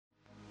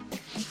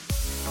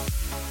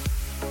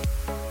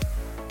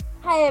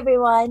Hi,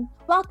 everyone.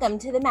 Welcome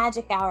to the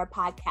Magic Hour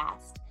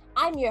podcast.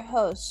 I'm your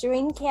host,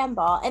 Shireen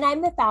Campbell, and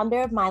I'm the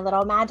founder of My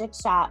Little Magic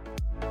Shop.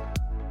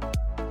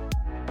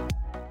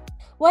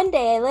 One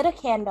day, I lit a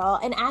candle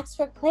and asked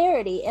for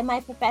clarity in my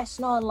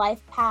professional and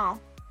life path.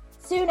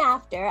 Soon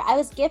after, I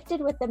was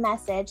gifted with the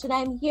message, and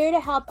I'm here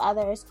to help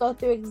others go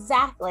through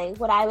exactly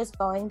what I was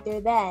going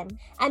through then.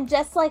 And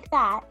just like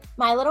that,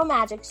 My Little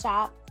Magic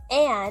Shop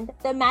and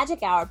the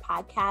Magic Hour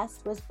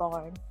podcast was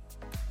born.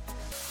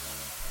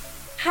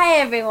 Hi,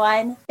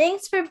 everyone.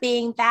 Thanks for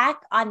being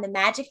back on the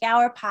Magic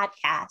Hour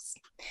podcast.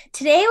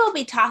 Today, we'll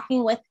be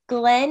talking with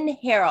Glenn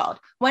Harrold,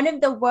 one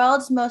of the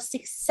world's most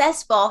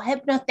successful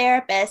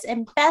hypnotherapists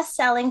and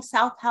best-selling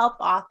self-help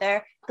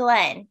author,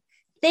 Glenn.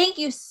 Thank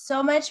you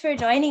so much for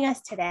joining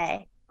us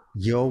today.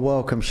 You're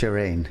welcome,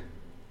 Shireen.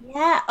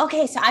 Yeah.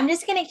 Okay. So I'm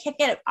just going to kick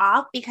it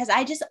off because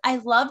I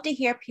love to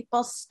hear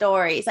people's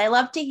stories. I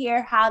love to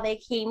hear how they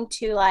came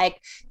to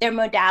like their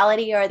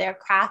modality or their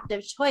craft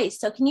of choice.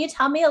 So can you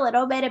tell me a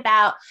little bit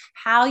about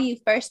how you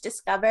first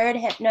discovered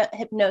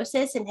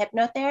hypnosis and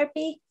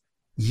hypnotherapy?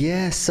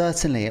 Yeah,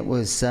 certainly. It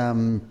was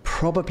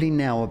probably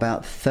now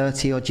about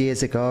 30 odd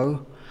years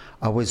ago.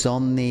 I was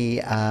on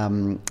the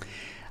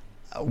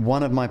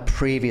one of my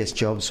previous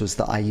jobs was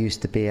that I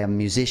used to be a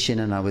musician,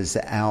 and I was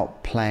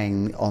out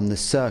playing on the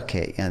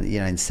circuit,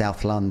 in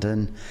South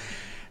London.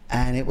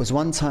 And it was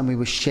one time we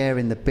were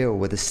sharing the bill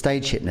with a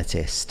stage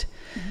hypnotist,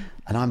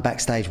 and I'm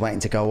backstage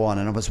waiting to go on,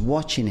 and I was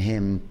watching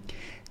him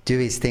do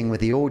his thing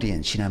with the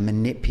audience,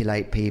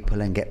 manipulate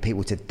people and get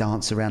people to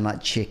dance around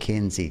like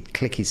chickens. He'd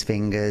click his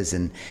fingers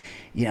and,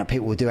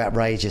 people would do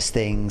outrageous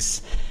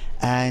things.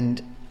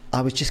 And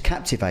I was just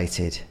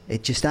captivated.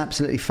 It just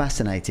absolutely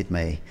fascinated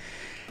me.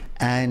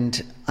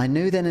 And I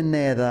knew then and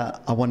there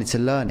that I wanted to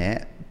learn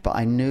it, but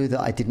I knew that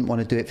I didn't want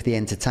to do it for the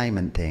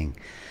entertainment thing.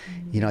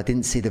 I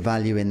didn't see the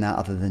value in that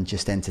other than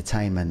just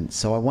entertainment.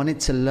 So I wanted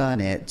to learn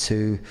it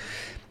to,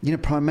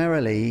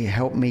 primarily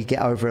help me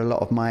get over a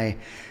lot of my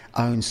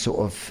own sort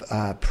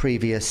of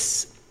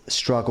previous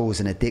struggles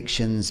and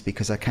addictions,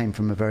 because I came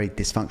from a very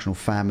dysfunctional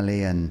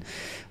family and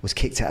was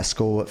kicked out of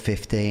school at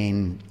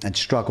 15 and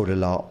struggled a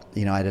lot.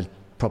 I had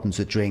problems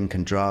with drink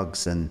and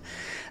drugs. And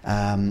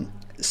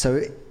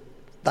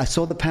I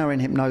saw the power in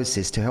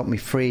hypnosis to help me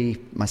free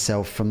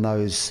myself from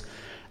those,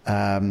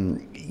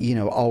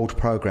 old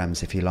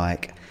programs, if you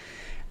like.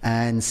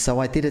 And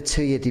so I did a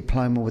 2-year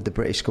diploma with the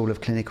British School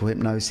of Clinical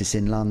Hypnosis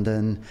in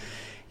London.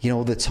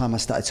 All the time I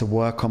started to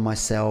work on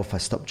myself. I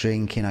stopped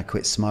drinking, I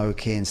quit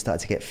smoking, started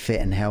to get fit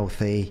and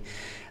healthy,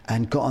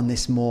 and got on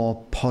this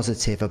more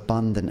positive,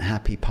 abundant,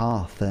 happy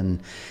path.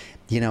 And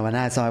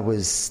as I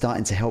was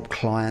starting to help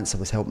clients, I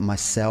was helping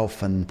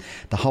myself, and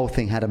the whole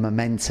thing had a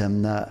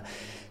momentum that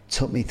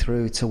took me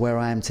through to where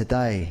I am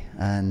today,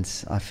 and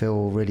I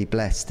feel really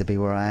blessed to be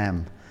where I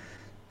am.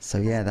 So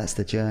yeah, that's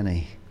the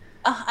journey.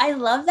 Oh, I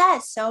love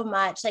that so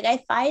much. Like,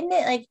 I find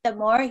it like the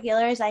more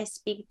healers I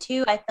speak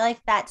to, I feel like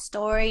that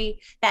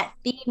story, that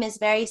theme is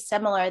very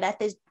similar, that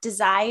this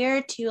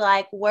desire to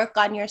like work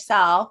on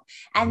yourself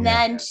and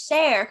then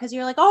share, because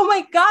you're like, oh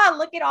my God,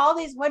 look at all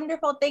these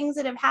wonderful things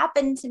that have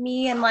happened to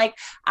me. And like,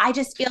 I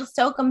just feel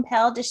so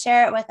compelled to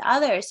share it with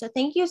others. So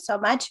thank you so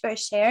much for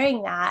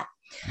sharing that.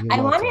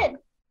 I wanted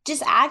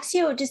just ask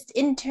you, just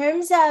in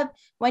terms of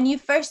when you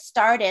first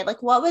started,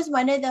 like what was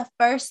one of the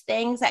first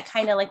things that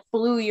kind of like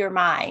blew your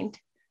mind?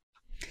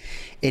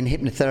 In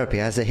hypnotherapy,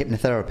 as a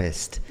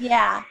hypnotherapist?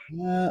 Yeah.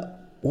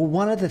 Well,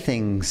 one of the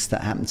things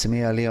that happened to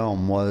me early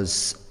on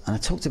was, and I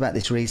talked about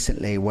this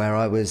recently, where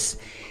I was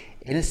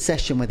in a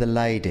session with a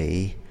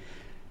lady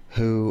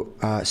who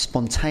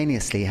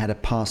spontaneously had a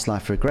past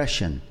life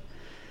regression.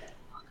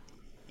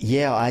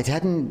 Yeah, I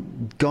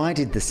hadn't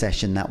guided the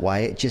session that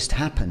way. It just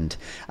happened.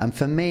 And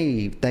for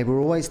me, they were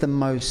always the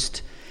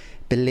most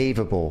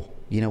believable,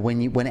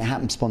 when it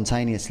happened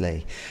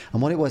spontaneously. And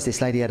what it was,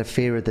 this lady had a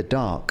fear of the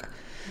dark.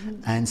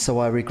 And so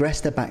I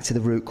regressed her back to the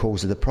root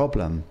cause of the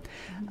problem.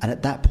 And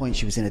at that point,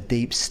 she was in a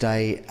deep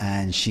state,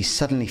 and she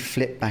suddenly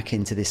flipped back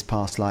into this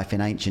past life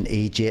in ancient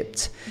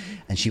Egypt.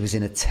 And she was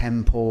in a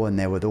temple, and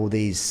there were all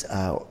these,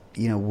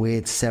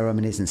 weird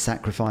ceremonies and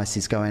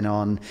sacrifices going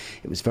on.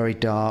 It was very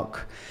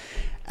dark.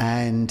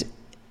 And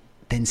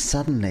then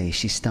suddenly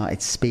she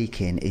started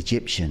speaking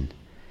Egyptian.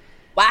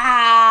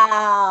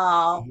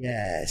 Wow.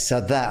 Yeah,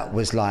 so that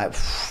was like,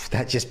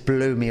 that just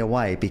blew me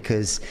away,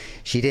 because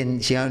she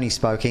only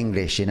spoke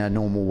English in her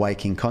normal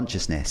waking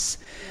consciousness.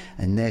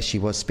 And there she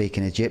was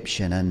speaking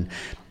Egyptian,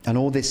 and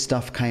all this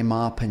stuff came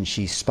up, and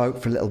she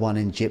spoke for a little while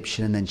in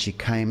Egyptian, and then she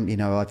came,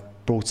 I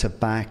brought her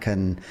back,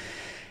 and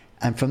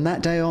from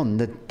that day on,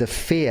 the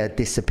fear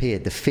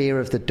disappeared. The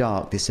fear of the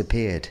dark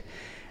disappeared.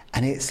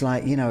 And it's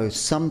like,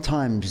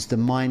 sometimes the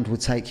mind will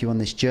take you on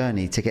this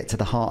journey to get to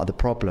the heart of the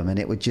problem, and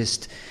it would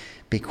just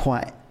be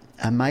quite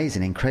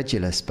amazing,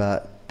 incredulous.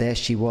 But there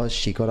she was,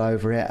 she got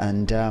over it.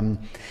 And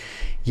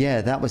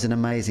that was an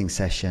amazing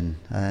session.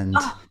 And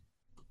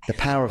the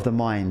power of the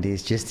mind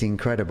is just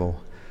incredible.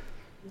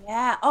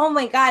 Yeah. Oh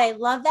my God. I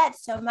love that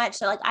so much.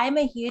 So, like, I'm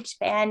a huge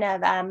fan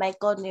of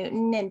Michael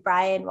Newton and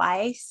Brian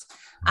Weiss.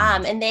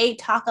 And they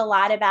talk a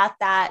lot about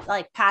that,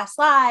 like past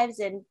lives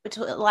and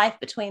life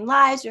between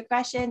lives,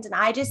 regressions. And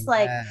I just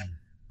like, Yeah,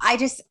 I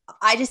just,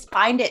 I just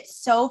find it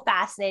so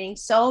fascinating,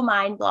 so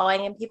mind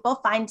blowing, and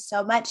people find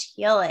so much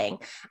healing.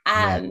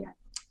 yeah, Um,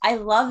 I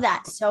love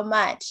that so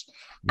much.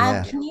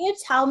 yeah. Can you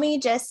tell me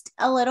just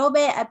a little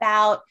bit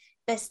about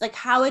this? Like,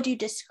 how would you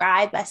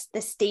describe us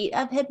the state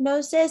of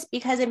hypnosis?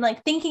 Because I'm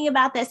like thinking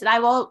about this, and I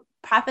will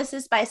preface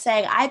this by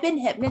saying I've been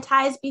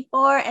hypnotized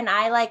before, and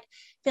I like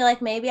feel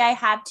like maybe I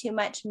have too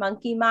much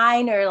monkey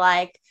mind, or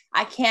like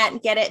I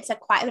can't get it to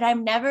quiet, but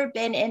I've never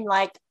been in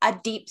like a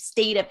deep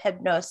state of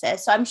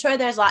hypnosis. So I'm sure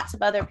there's lots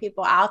of other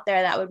people out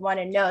there that would want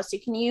to know. So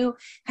can you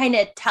kind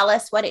of tell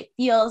us what it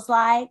feels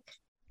like?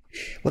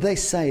 Well, they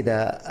say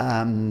that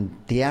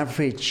the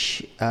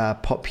average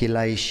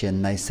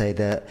population, they say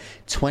that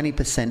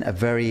 20% are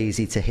very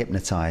easy to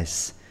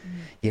hypnotize.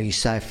 You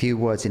say a few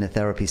words in a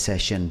therapy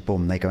session,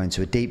 boom, they go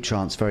into a deep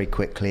trance very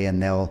quickly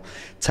and they'll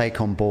take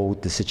on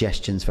board the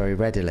suggestions very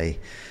readily.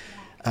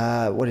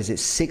 What is it,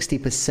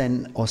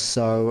 60% or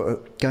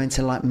so go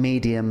into like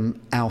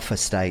medium alpha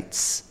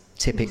states,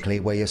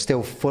 typically, where you're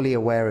still fully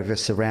aware of your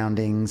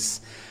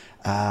surroundings.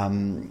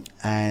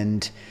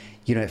 And,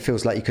 you know, it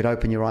feels like you could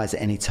open your eyes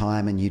at any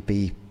time and you'd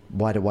be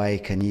wide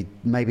awake, and you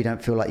maybe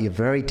don't feel like you're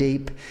very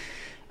deep.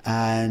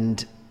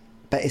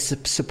 But it's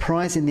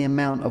surprising the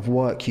amount of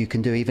work you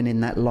can do even in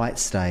that light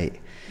state.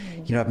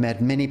 You know, I've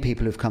met many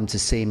people who've come to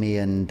see me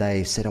and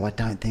they said, oh, I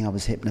don't think I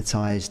was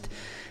hypnotized.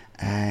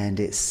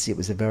 And it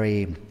was a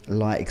very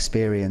light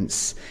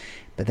experience.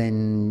 But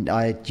then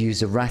I'd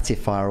use a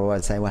ratifier, or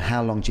I'd say, well,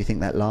 how long do you think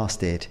that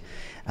lasted?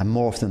 And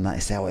more often than that, they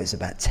say, oh, it was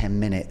about 10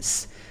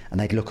 minutes. And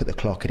they'd look at the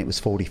clock and it was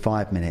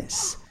 45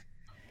 minutes.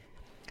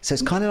 So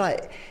it's kind of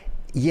like,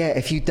 yeah,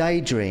 if you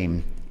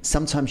daydream,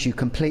 sometimes you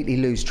completely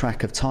lose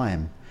track of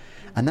time.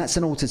 And that's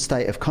an altered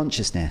state of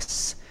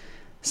consciousness.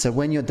 So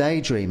when you're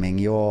daydreaming,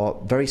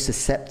 you're very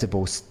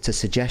susceptible to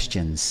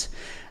suggestions.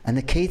 And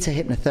the key to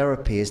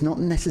hypnotherapy is not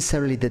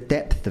necessarily the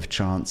depth of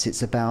trance.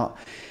 It's about,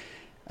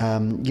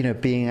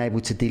 being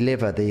able to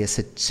deliver the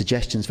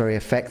suggestions very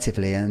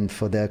effectively, and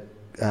for the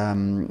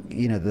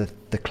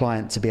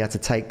client to be able to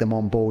take them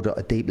on board at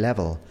a deep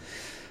level.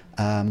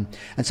 And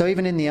so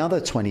even in the other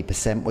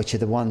 20%, which are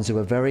the ones who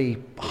are very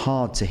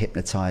hard to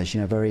hypnotize,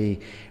 very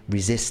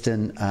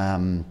resistant,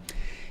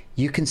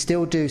 you can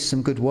still do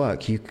some good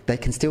work. They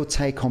can still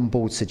take on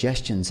board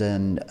suggestions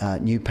and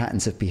new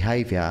patterns of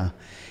behavior.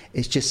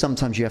 It's just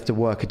sometimes you have to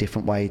work a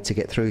different way to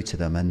get through to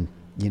them, and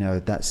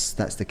that's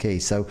the key.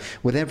 So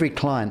with every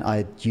client,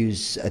 I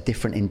use a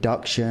different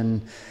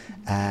induction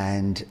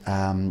and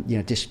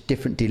just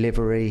different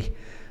delivery,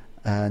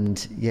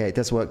 and yeah, it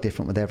does work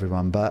different with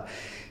everyone. But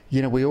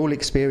we all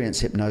experience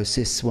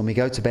hypnosis. When we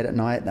go to bed at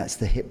night, that's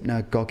the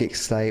hypnagogic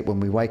state. When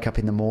we wake up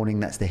in the morning,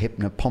 that's the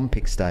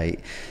hypnopompic state.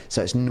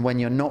 So it's when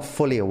you're not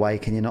fully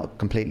awake and you're not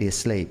completely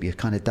asleep, you're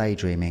kind of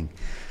daydreaming.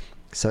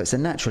 So it's a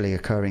naturally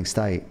occurring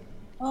state.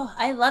 Oh,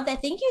 I love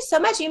that. Thank you so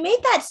much. You made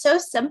that so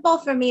simple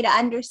for me to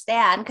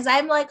understand, because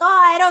I'm like, oh,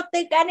 I don't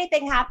think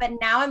anything happened.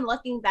 Now I'm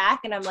looking back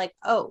and I'm like,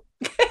 oh.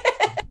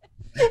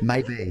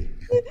 Maybe.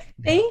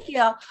 Thank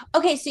you.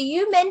 Okay, so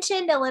you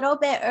mentioned a little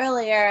bit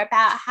earlier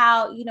about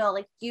how,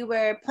 like you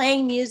were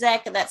playing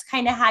music, and that's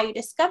kind of how you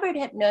discovered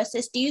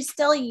hypnosis. Do you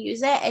still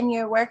use it in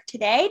your work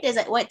today?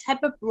 What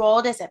type of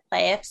role does it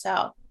play, if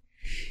so?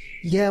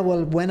 Yeah,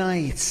 well, when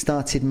I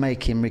started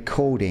making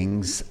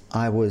recordings,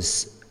 I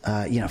was,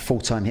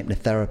 full-time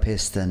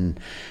hypnotherapist and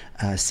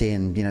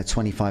seeing,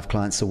 25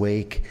 clients a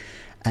week.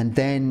 And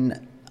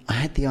then I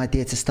had the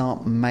idea to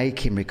start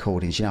making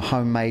recordings,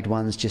 homemade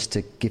ones just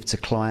to give to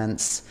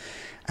clients.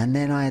 And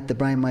then I had the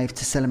brainwave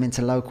to sell them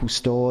into local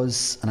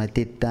stores, and I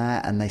did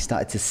that, and they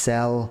started to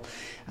sell.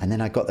 And then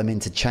I got them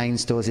into chain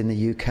stores in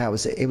the UK.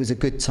 It was a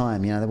good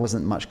time, there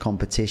wasn't much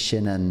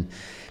competition, and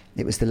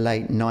it was the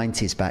late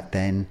 90s back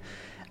then.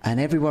 And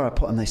everywhere I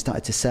put them, they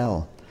started to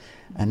sell.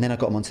 And then I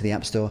got them onto the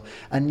App Store.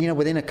 And,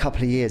 within a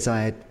couple of years, I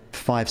had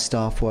 5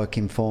 staff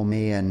working for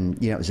me, and,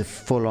 it was a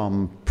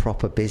full-on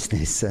proper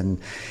business and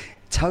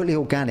totally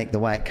organic the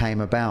way it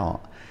came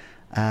about.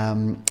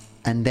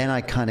 And then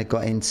I kind of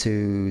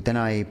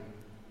I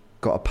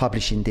got a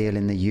publishing deal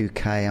in the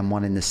UK and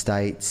one in the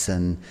States.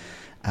 And,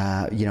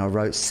 I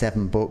wrote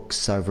 7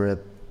 books over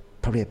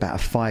probably about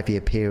a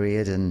 5-year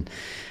period, and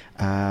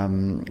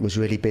was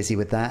really busy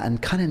with that.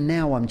 And kind of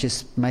now I'm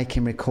just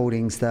making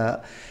recordings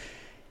that,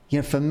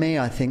 for me,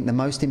 I think the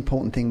most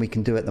important thing we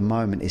can do at the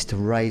moment is to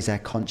raise our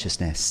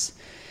consciousness,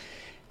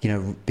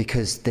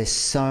 because there's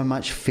so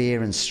much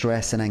fear and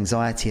stress and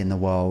anxiety in the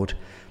world.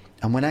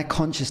 And when our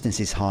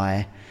consciousness is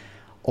high,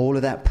 all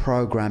of that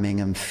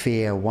programming and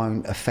fear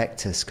won't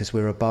affect us, because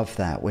we're above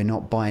that. We're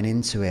not buying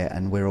into it,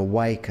 and we're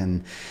awake.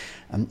 And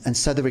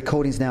so the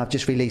recordings now, I've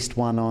just released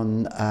one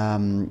on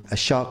a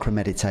chakra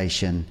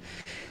meditation,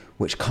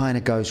 which kind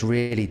of goes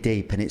really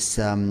deep. And it's,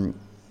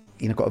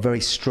 got a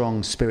very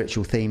strong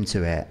spiritual theme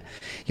to it.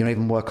 You know,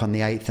 even work on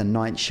the 8th and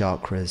 9th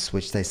chakras,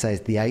 which they say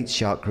is the 8th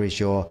chakra is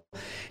your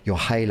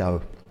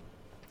halo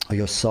or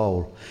your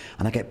soul.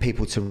 And I get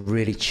people to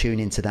really tune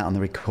into that on the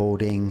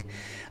recording.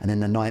 And then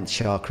the 9th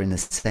chakra in the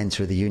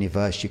center of the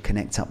universe, you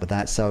connect up with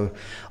that. So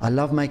I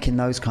love making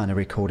those kind of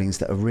recordings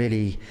that are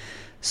really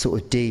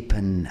sort of deep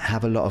and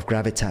have a lot of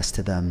gravitas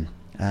to them.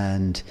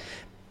 And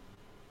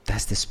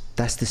that's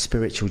the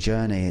spiritual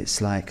journey.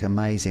 It's like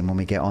amazing when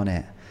we get on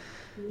it.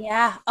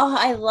 Yeah. Oh,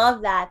 I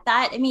love that.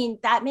 I mean,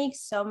 that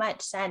makes so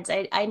much sense.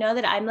 I know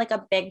that I'm like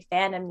a big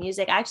fan of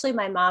music. Actually,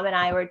 my mom and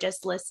I were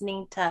just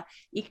listening to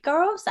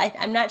Icaros.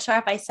 I'm not sure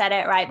if I said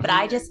it right, but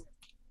I just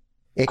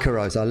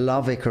Icaros. I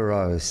love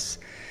Icaros.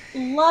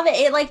 love it.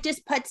 It like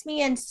just puts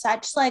me in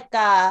such like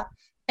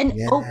an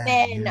Yeah,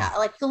 open, yeah,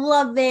 like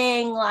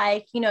loving,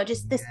 like,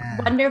 just this yeah.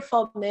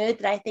 wonderful mood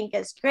that I think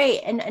is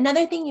great. And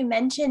another thing you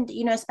mentioned,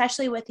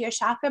 especially with your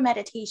chakra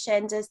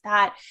meditations, is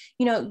that,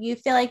 you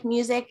feel like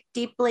music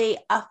deeply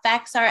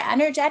affects our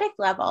energetic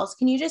levels.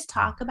 Can you just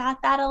talk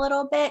about that a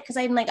little bit? Because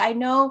I'm like, I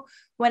know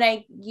when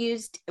I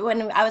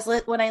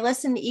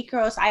listen to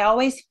Icaros, I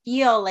always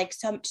feel like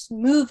some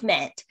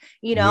movement,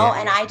 and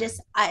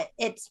Yeah.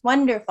 it's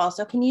wonderful.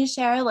 So can you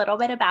share a little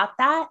bit about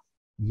that?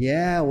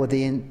 Yeah, well,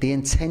 the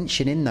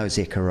intention in those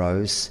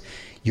Icaros,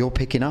 you're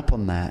picking up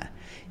on that.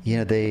 You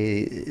know,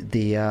 there's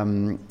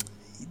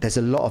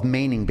a lot of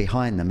meaning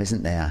behind them,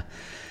 isn't there?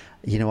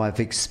 You know, I've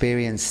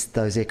experienced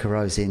those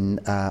Icaros in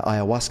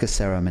ayahuasca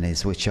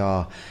ceremonies, which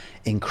are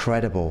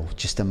incredible,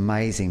 just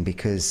amazing,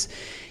 because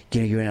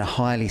you're in a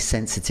highly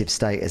sensitive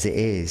state as it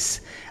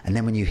is, and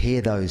then when you hear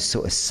those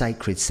sort of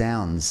sacred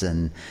sounds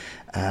and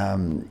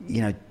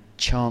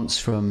chants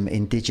from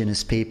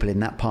indigenous people in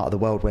that part of the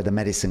world where the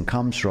medicine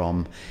comes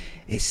from,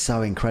 it's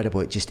so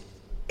incredible. It just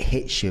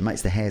hits you. It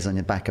makes the hairs on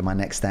the back of my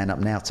neck stand up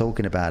now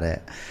talking about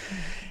it.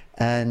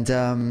 And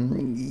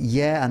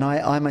and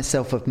I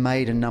myself have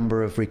made a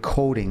number of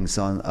recordings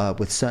on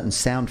with certain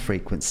sound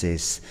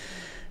frequencies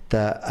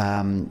that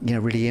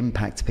really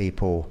impact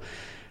people.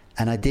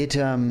 And I did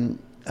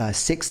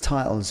 6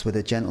 titles with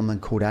a gentleman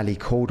called Ali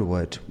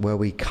Calderwood, where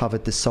we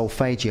covered the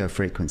solfeggio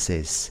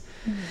frequencies.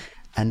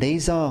 And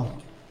these are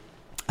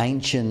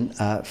ancient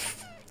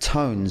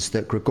tones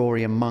that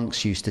Gregorian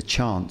monks used to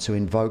chant to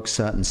invoke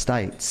certain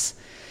states.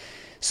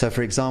 So,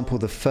 for example,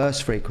 the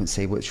first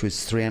frequency, which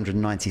was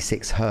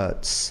 396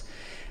 hertz,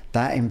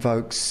 that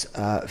invokes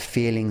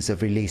feelings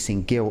of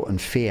releasing guilt and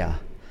fear.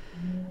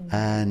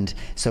 And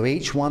so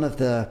each one of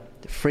the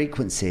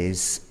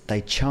frequencies,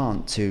 they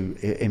chant to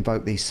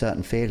invoke these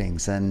certain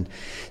feelings. And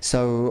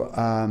so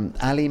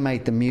Ali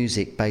made the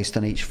music based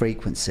on each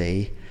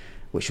frequency,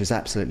 which was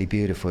absolutely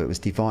beautiful. It was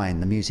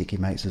divine. The music he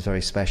makes was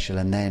very special.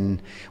 And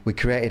then we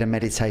created a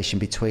meditation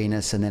between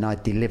us, and then I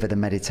deliver the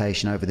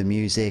meditation over the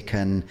music,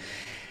 and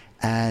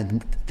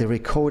the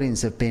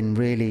recordings have been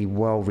really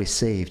well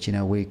received.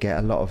 We get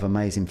a lot of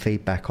amazing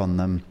feedback on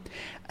them.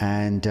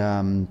 And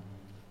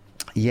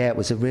it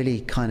was a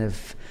really kind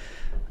of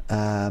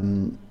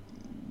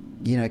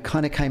it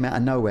kind of came out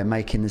of nowhere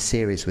making the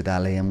series with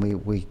Ali, and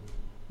we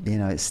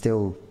it's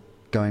still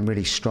going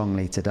really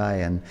strongly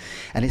today, and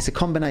it's a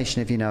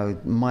combination of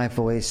my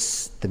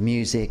voice, the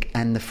music,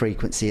 and the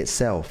frequency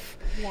itself.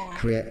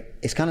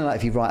 It's kind of like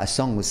if you write a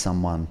song with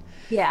someone.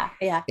 Yeah.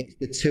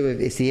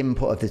 It's the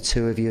input of the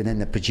two of you, and then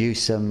the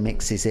producer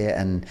mixes it,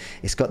 and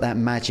it's got that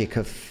magic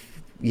of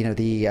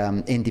the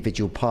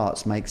individual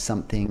parts make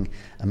something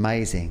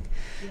amazing.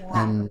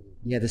 And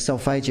the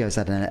solfeggio's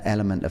had an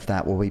element of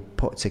that, where we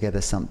put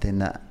together something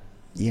that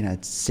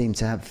seemed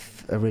to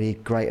have a really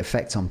great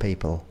effect on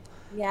people.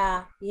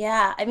 Yeah.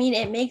 I mean,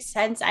 it makes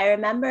sense. I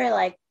remember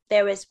like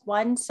there was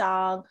one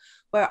song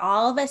where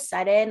all of a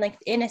sudden, like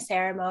in a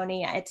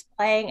ceremony, it's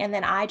playing, and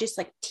then I just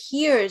like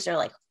tears are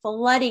like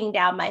flooding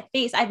down my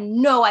face. I have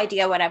no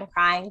idea what I'm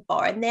crying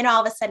for. And then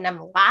all of a sudden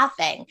I'm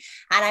laughing,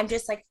 and I'm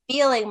just like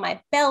feeling my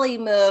belly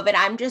move, and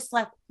I'm just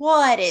like,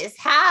 what is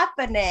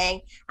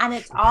happening? And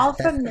it's all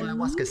That's from the the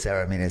ayahuasca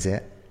ceremony, is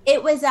it?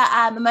 it was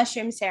a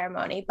mushroom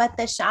ceremony, but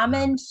the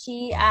shaman,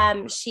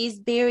 she's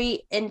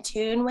very in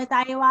tune with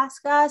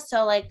ayahuasca,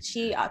 so like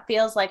she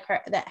feels like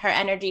her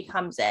energy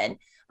comes in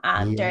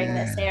during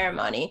the Yeah.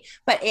 ceremony,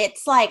 but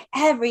it's like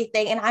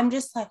everything, and I'm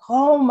just like,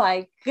 oh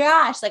my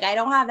gosh, like I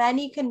don't have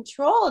any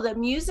control. The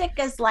music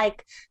is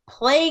like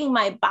playing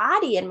my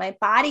body, and my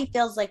body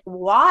feels like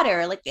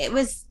water. Like it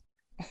was.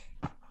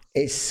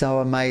 It's so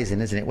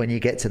amazing, isn't it, when you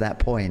get to that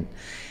point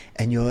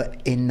and you're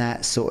in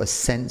that sort of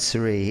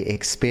sensory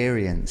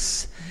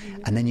experience,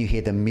 and then you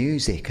hear the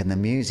music, and the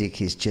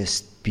music is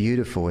just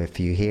beautiful if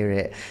you hear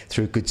it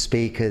through good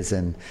speakers.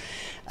 And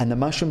the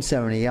mushroom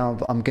ceremony,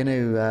 I'm going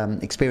to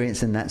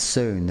experiencing that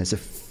soon. There's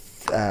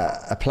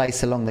a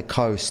place along the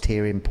coast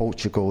here in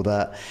Portugal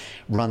that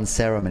runs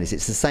ceremonies.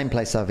 It's the same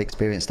place I've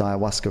experienced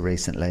ayahuasca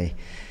recently,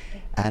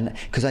 and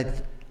because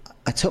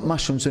I took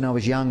mushrooms when I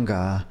was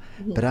younger,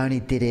 but I only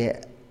did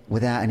it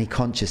without any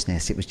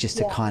consciousness. It was just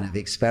a Yeah. kind of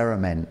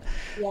experiment.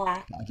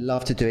 Yeah. I'd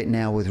love to do it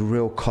now with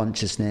real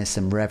consciousness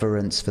and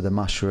reverence for the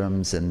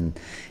mushrooms, and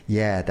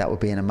yeah, that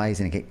would be an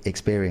amazing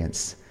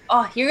experience.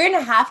 Oh, you're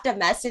gonna have to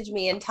message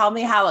me and tell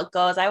me how it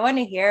goes. I want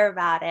to hear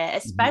about it,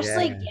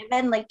 especially Yeah.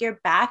 given like your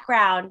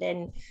background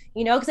and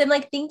because I'm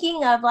like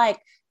thinking of like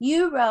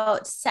you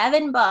wrote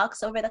 7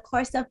 books over the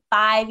course of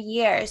 5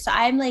 years. So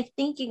I'm like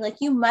thinking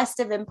like you must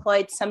have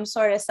employed some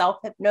sort of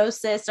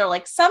self-hypnosis or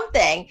like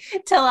something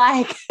to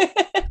like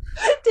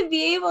to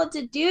be able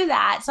to do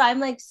that. So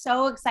I'm like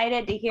so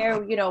excited to hear,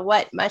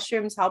 what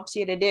mushrooms helps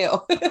you to do.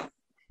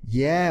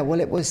 Yeah, well,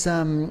 it was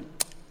when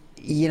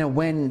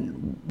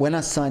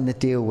I signed the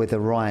deal with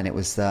Orion, it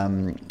was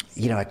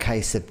a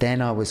case of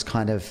then I was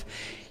kind of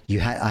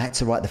I had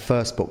to write the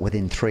first book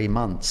within 3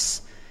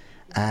 months,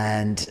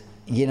 and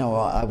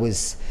I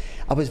was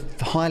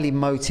highly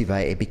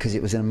motivated because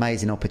it was an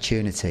amazing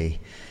opportunity.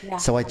 Yeah.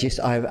 So I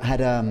had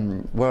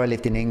where I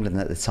lived in England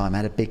at the time, I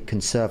had a big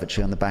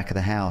conservatory on the back of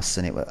the house,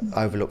 and it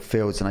overlooked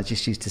fields, and I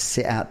just used to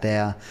sit out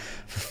there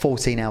for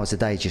 14 hours a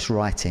day just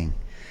writing,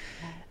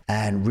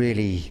 and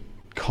really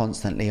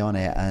constantly on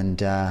it,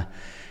 and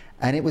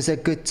it was a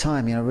good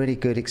time, really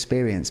good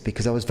experience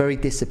because I was very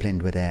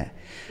disciplined with it.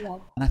 Yeah.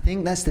 And I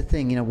think that's the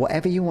thing,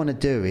 whatever you want to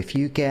do, if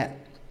you get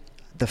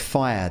the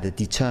fire, the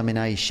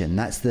determination,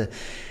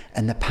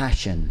 and the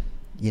passion.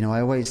 I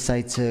always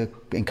say to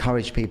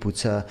encourage people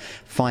to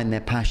find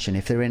their passion.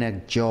 If they're in a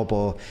job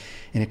or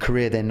in a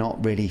career they're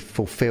not really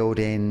fulfilled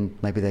in,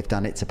 maybe they've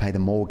done it to pay the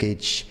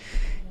mortgage,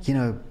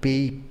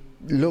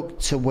 look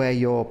to where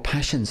your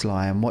passions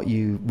lie and what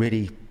you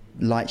really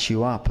lights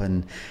you up,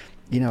 and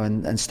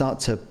and start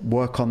to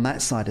work on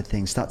that side of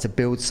things, start to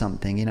build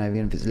something,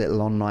 even if it's a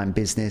little online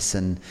business,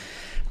 and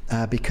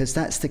because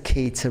that's the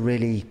key to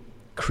really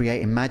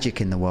creating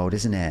magic in the world,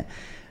 isn't it?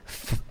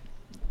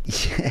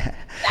 Yeah.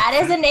 That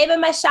is the name of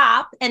my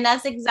shop, and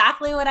that's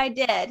exactly what I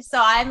did. So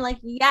I'm like,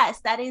 yes,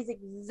 that is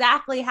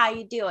exactly how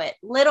you do it.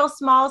 Little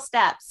small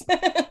steps.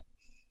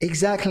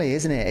 Exactly,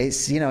 isn't it?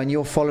 It's and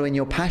you're following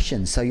your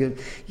passion. So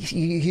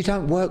you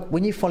don't work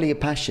when you follow your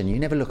passion. You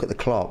never look at the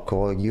clock,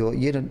 or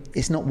you don't.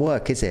 It's not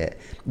work, is it?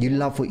 You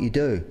love what you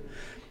do,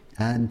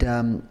 and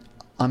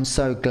I'm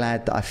so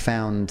glad that I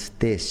found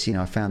this.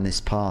 I found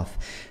this path.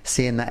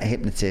 Seeing that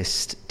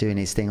hypnotist doing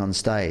his thing on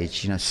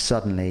stage,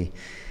 suddenly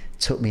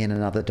took me in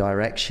another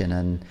direction,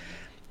 and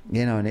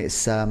and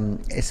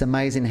it's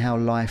amazing how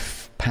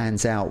life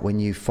pans out when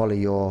you follow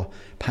your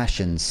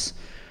passions.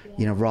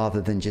 Rather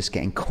than just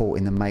getting caught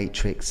in the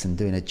matrix and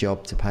doing a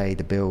job to pay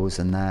the bills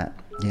and that,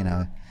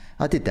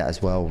 I did that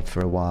as well for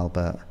a while,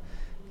 but,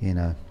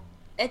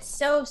 It's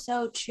so,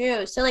 so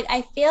true. So like,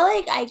 I feel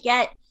like I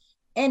get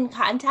in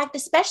contact,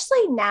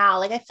 especially now,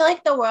 like, I feel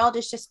like the world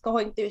is just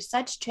going through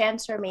such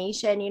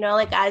transformation,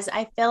 like as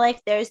I feel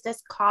like there's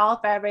this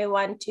call for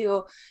everyone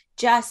to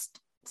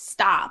just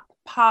stop,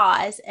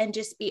 pause, and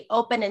just be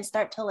open and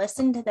start to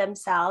listen to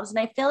themselves. And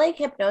I feel like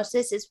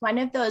hypnosis is one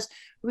of those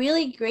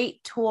really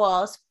great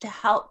tools to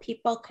help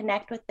people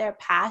connect with their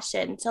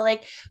passion. So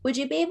like, would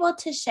you be able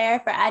to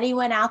share for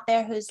anyone out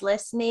there who's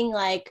listening,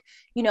 like,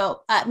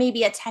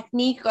 maybe a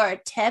technique or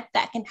a tip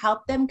that can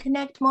help them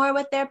connect more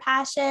with their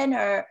passion,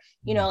 or,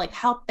 like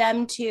help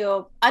them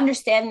to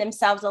understand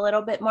themselves a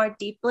little bit more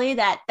deeply,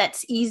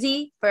 that's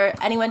easy for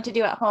anyone to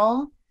do at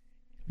home?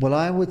 Well,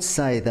 I would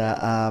say that,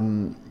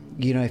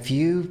 if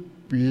you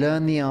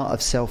learn the art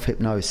of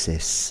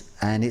self-hypnosis,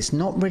 and it's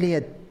not really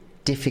a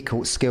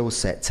difficult skill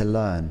set to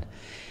learn.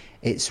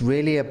 It's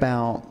really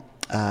about,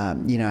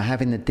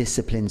 having the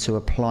discipline to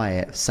apply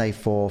it, say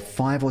for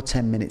 5 or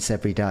 10 minutes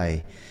every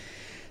day.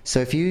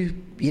 So if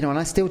and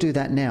I still do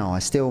that now, I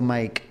still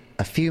make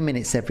a few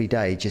minutes every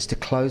day just to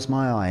close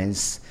my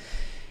eyes,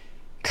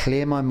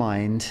 clear my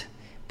mind,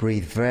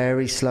 breathe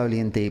very slowly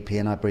and deeply,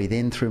 and I breathe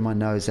in through my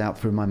nose, out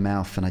through my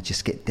mouth, and I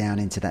just get down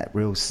into that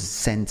real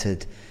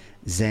centered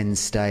Zen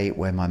state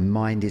where my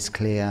mind is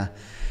clear.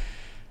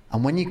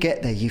 And when you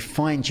get there, you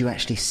find you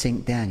actually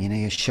sink down,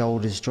 your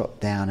shoulders drop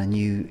down, and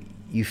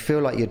you feel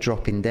like you're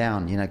dropping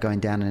down, going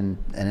down in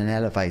an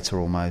elevator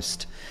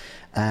almost.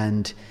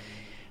 And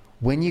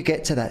when you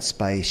get to that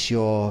space,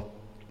 your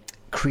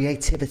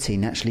creativity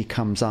naturally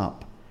comes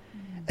up.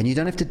 And you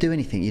don't have to do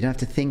anything. You don't have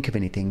to think of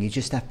anything. You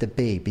just have to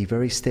be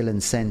very still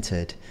and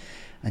centered,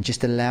 and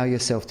just allow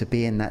yourself to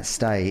be in that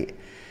state.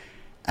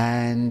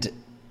 And,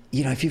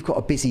 if you've got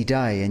a busy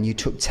day and you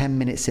took 10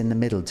 minutes in the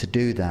middle to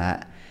do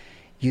that,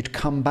 you'd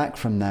come back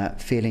from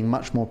that feeling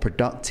much more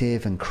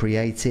productive and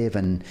creative,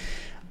 and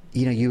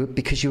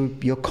because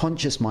your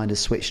conscious mind is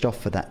switched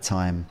off for that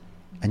time,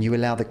 and you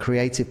allow the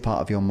creative part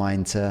of your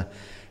mind to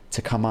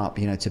come up,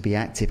 to be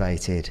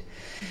activated.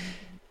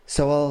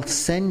 So I'll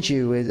send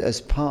you, as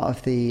part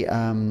of the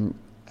I'm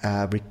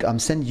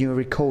sending you a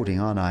recording,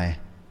 aren't I?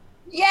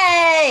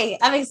 Yay!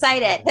 I'm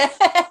excited.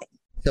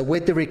 So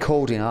with the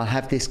recording, I'll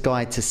have this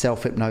guide to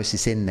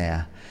self-hypnosis in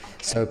there,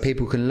 so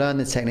people can learn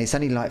the technique. It's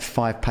only like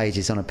 5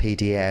 pages on a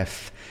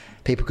PDF.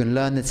 People can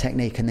learn the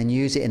technique and then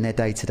use it in their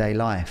day-to-day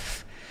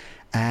life.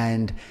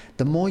 And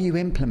the more you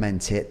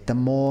implement it, the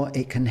more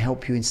it can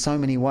help you in so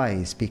many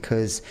ways,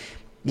 because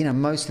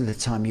most of the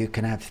time you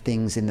can have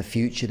things in the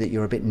future that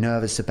you're a bit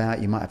nervous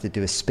about. You might have to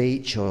do a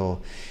speech, or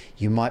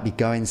you might be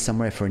going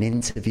somewhere for an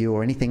interview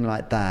or anything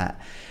like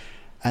that.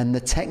 And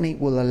the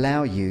technique will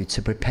allow you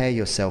to prepare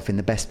yourself in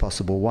the best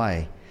possible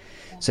way.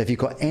 So if you've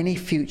got any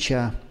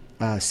future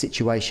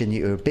situation that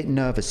you're a bit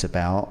nervous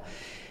about,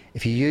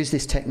 if you use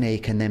this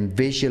technique and then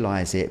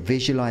visualize it,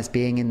 visualize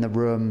being in the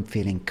room,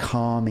 feeling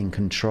calm, in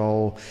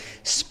control,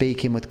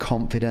 speaking with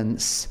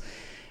confidence.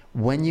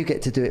 When you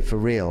get to do it for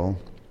real,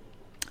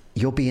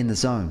 you'll be in the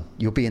zone.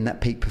 You'll be in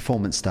that peak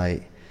performance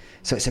state.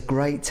 So it's a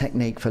great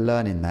technique for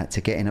learning that,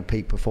 to get in a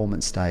peak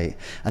performance state.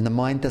 And the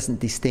mind doesn't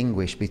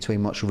distinguish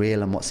between what's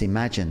real and what's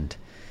imagined.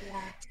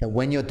 Yeah. So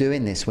when you're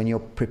doing this, when you're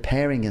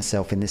preparing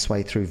yourself in this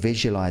way through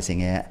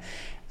visualizing it,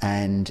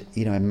 and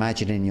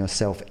imagining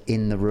yourself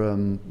in the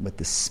room with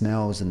the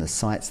smells and the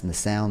sights and the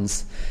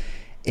sounds,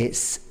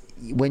 it's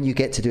when you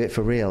get to do it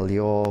for real,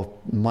 your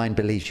mind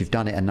believes you've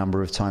done it a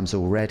number of times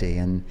already,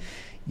 and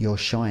you'll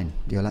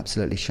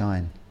absolutely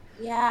shine.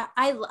 Yeah,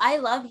 I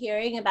love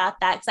hearing about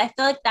that, because I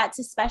feel like that's,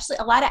 especially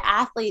a lot of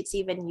athletes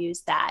even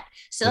use that.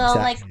 So they'll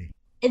like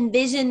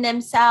envision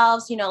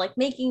themselves, like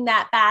making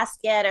that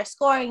basket or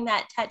scoring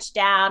that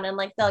touchdown, and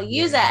like they'll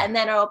use it, and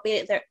then it'll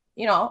be there,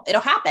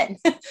 it'll happen,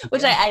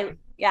 which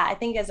I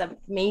think is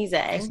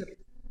amazing.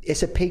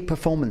 It's a peak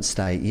performance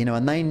state,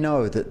 and they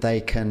know that they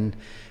can,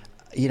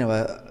 they're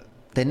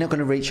not going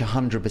to reach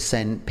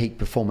 100% peak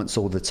performance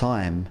all the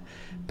time,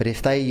 but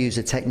if they use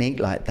a technique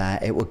like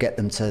that, it will get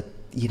them to,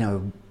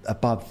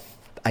 above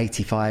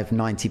 85,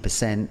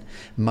 90%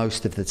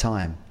 most of the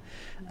time.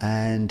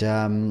 And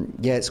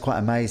it's quite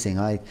amazing.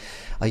 I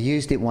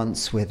used it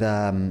once with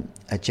a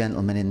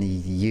gentleman in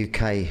the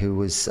UK who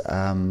was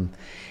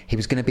he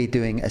was going to be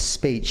doing a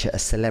speech at a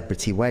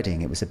celebrity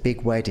wedding. It was a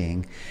big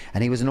wedding,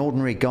 and he was an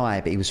ordinary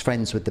guy, but he was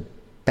friends with the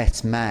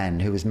best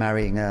man who was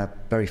marrying a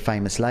very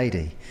famous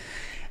lady.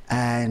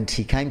 And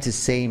he came to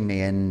see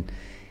me, and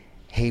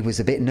he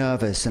was a bit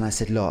nervous, and I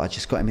said, look, I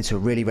just got him into a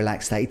really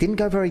relaxed state. He didn't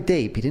go very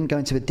deep. He didn't go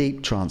into a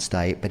deep trance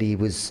state, but he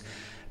was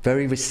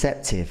very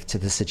receptive to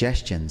the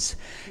suggestions.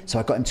 So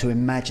I got him to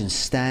imagine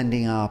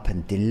standing up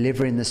and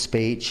delivering the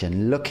speech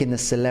and looking the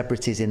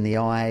celebrities in the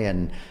eye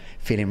and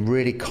feeling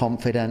really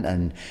confident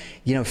and,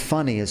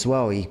 funny as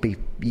well. He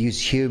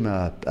used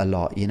humor a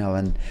lot,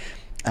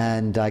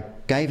 and I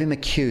gave him a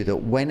cue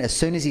that as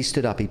soon as he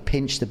stood up, he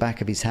pinched the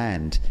back of his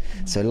hand.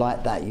 So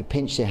like that, you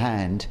pinch your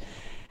hand,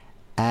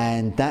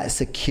 and that's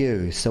a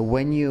cue. So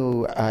when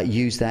you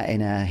use that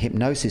in a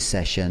hypnosis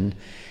session,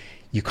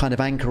 you kind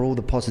of anchor all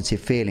the positive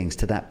feelings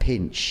to that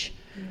pinch.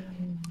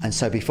 And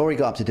so before he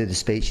got up to do the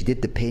speech, he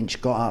did the pinch,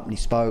 got up and he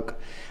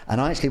spoke. And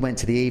I actually went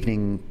to the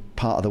evening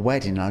part of the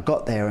wedding, and I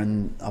got there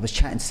and I was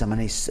chatting to someone,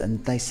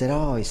 and they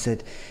said, he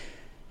said,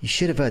 you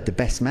should have heard the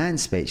best man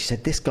speech. He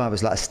said, this guy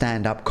was like a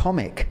stand-up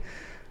comic.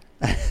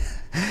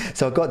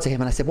 So I got to him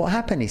and I said, what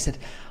happened? He said,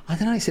 I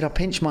don't know. He said, I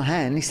pinched my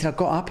hand. He said, I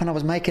got up and I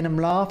was making him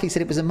laugh. He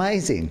said, it was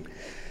amazing.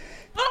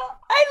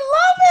 I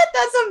love it.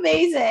 That's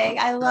amazing.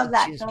 I love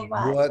that so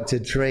much. Worked a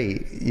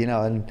treat,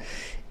 and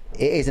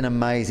it is an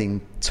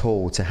amazing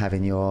tool to have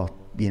in your,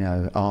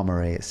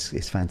 armory.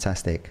 It's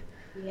fantastic.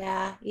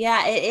 Yeah,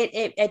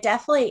 it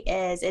definitely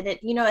is. And it,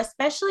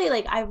 especially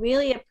like I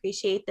really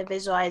appreciate the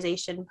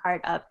visualization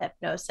part of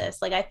hypnosis.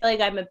 Like I feel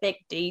like I'm a big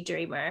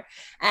daydreamer,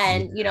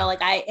 and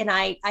like I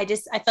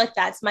feel like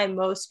that's my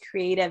most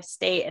creative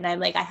state. And I'm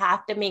like, I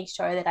have to make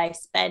sure that I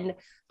spend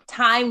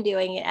time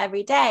doing it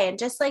every day. And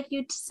just like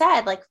you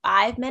said, like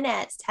 5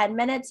 minutes, 10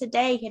 minutes a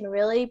day can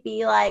really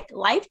be like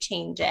life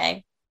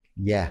changing.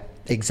 Yeah,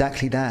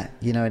 exactly that.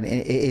 And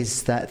it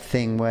is that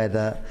thing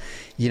where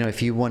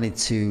if you wanted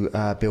to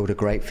build a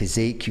great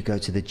physique, you go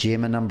to the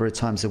gym a number of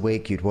times a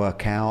week, you'd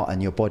work out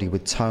and your body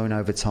would tone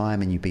over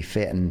time and you'd be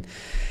fit.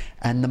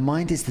 And the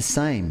mind is the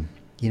same.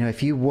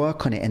 If you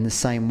work on it in the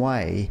same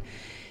way,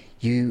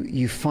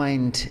 you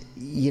find,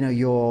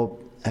 your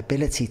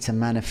ability to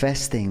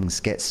manifest things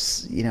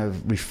gets,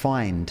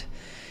 refined.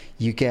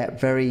 You get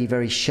very,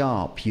 very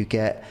sharp. You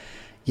get,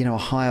 a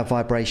higher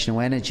vibrational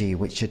energy,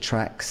 which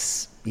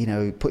attracts,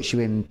 puts you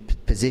in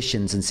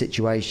positions and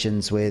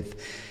situations with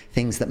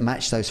things that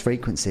match those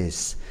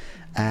frequencies.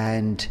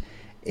 And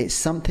it's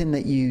something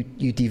that you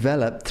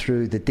develop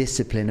through the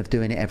discipline of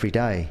doing it every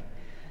day.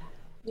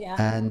 Yeah.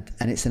 And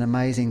it's an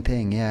amazing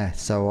thing. Yeah.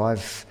 So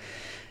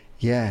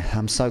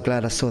I'm so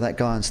glad I saw that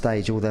guy on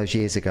stage all those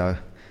years ago.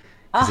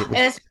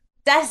 It's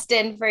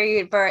destined for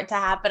it to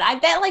happen. I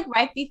bet like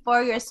right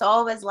before your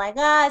soul was like,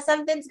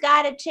 something's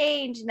got to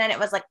change. And then it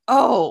was like,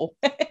 oh.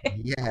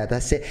 Yeah,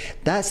 that's it.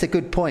 That's a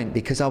good point,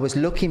 because I was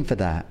looking for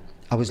that.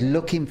 I was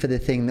looking for the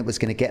thing that was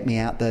going to get me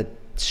out the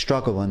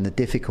struggle and the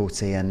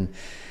difficulty. And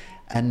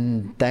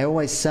they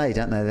always say,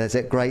 don't they, there's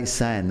that great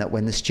saying that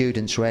when the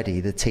student's ready,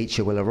 the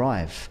teacher will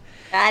arrive.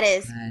 That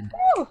is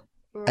real.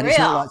 And it's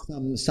not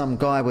like some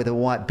guy with a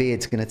white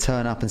beard's going to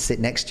turn up and sit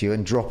next to you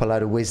and drop a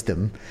load of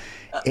wisdom.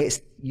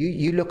 it's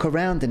you look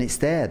around and it's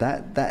there.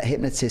 That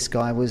hypnotist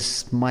guy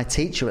was my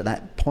teacher at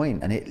that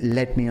point, and it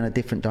led me in a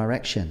different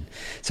direction.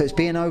 So it's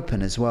being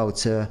open as well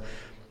to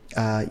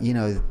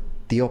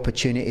the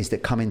opportunities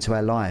that come into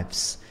our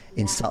lives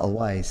in subtle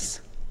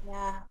ways.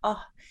 Yeah.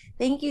 Oh,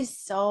 thank you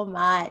so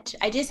much.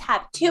 I just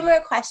have two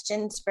more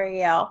questions for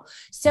you.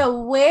 So,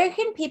 where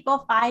can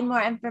people find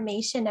more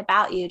information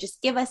about you?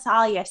 Just give us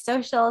all your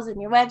socials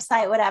and your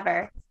website,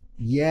 whatever.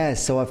 Yeah,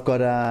 so I've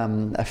got a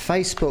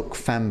Facebook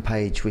fan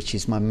page, which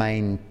is my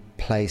main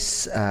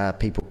place.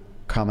 People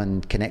come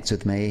and connect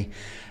with me.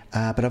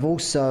 But I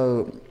was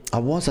on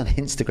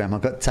Instagram. I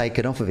got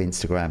taken off of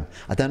Instagram.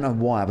 I don't know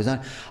why. I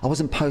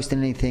wasn't posting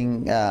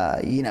anything,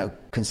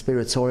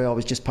 conspiratorial. I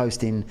was just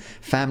posting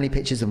family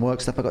pictures and work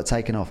stuff. I got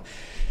taken off,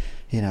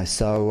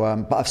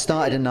 but I've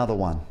started another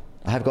one.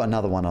 I have got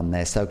another one on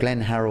there. So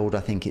Glenn Harrold, I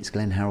think it's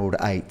Glenn Harrold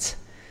 8.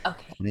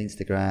 Okay. On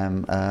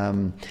Instagram,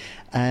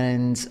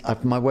 and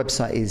my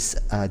website is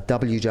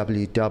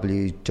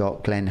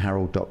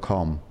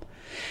www.glennharrold.com.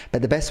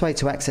 But the best way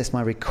to access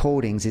my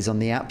recordings is on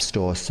the App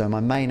Store. So my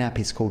main app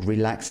is called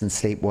Relax and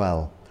Sleep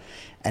Well,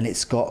 and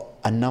it's got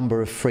a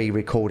number of free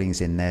recordings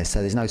in there.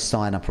 So there's no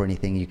sign up or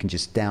anything. You can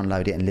just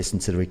download it and listen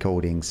to the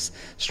recordings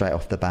straight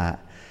off the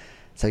bat.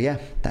 So yeah,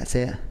 that's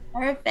it.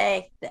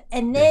 Perfect.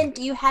 And then,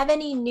 do you have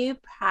any new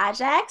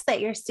projects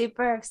that you're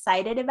super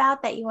excited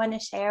about that you want to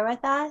share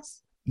with us?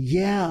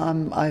 Yeah,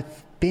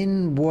 I've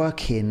been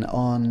working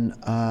on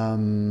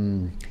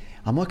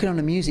I'm working on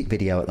a music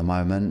video at the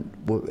moment.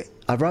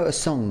 I wrote a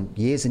song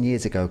years and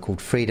years ago called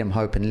Freedom,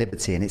 Hope and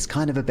Liberty, and it's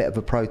kind of a bit of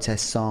a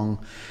protest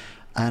song.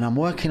 And I'm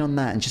working on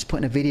that and just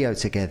putting a video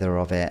together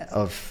of it,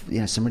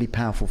 some really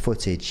powerful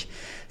footage.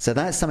 So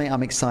that's something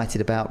I'm excited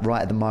about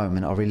right at the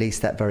moment. I'll release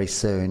that very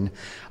soon.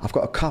 I've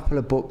got a couple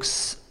of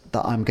books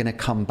that I'm going to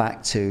come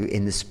back to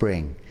in the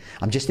spring.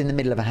 I'm just in the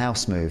middle of a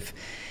house move.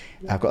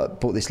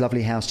 Bought this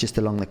lovely house just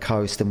along the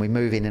coast, and we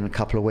move in a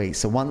couple of weeks.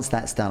 So once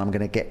that's done, I'm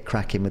going to get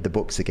cracking with the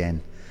books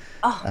again.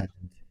 Oh,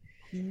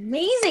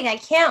 amazing. I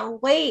can't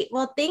wait.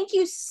 Well, thank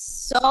you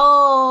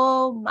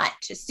so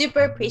much. I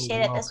super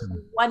appreciate it. This was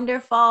a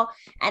wonderful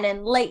and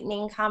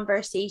enlightening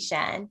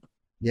conversation.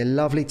 Yeah,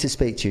 lovely to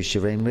speak to you,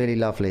 Shireen. Really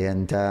lovely.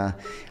 And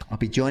I'll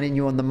be joining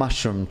you on the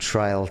mushroom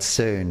trail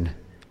soon.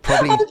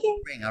 Probably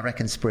spring, I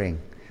reckon spring.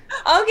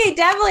 Okay,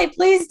 definitely.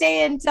 Please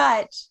stay in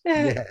touch.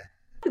 Yeah.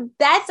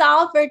 That's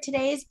all for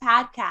today's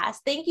podcast.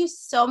 Thank you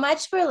so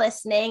much for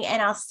listening,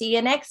 and I'll see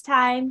you next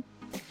time.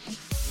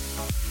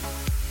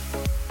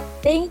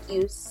 Thank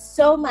you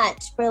so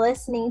much for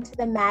listening to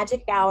the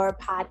Magic Hour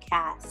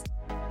podcast.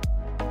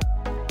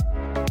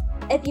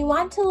 If you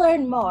want to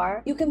learn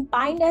more, you can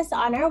find us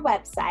on our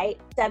website,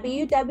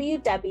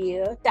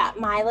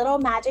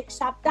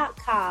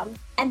 www.mylittlemagicshop.com,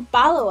 and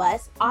follow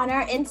us on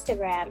our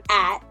Instagram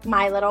at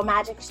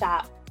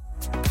mylittlemagicshop.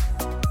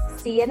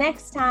 See you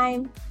next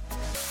time.